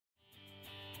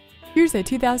Here's a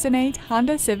 2008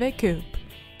 Honda Civic Coupe.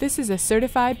 This is a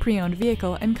certified pre-owned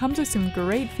vehicle and comes with some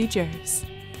great features.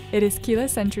 It is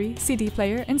keyless entry, CD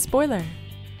player, and spoiler.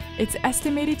 It's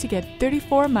estimated to get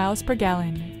 34 miles per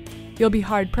gallon. You'll be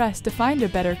hard-pressed to find a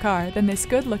better car than this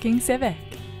good-looking Civic.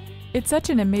 It's such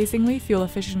an amazingly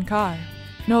fuel-efficient car.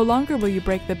 No longer will you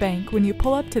break the bank when you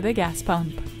pull up to the gas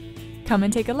pump. Come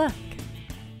and take a look.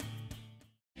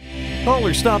 Call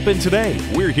or stop in today.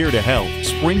 We're here to help.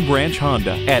 Spring Branch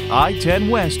Honda at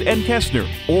I-10 West and Kestner,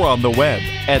 or on the web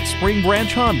at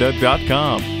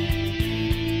springbranchhonda.com.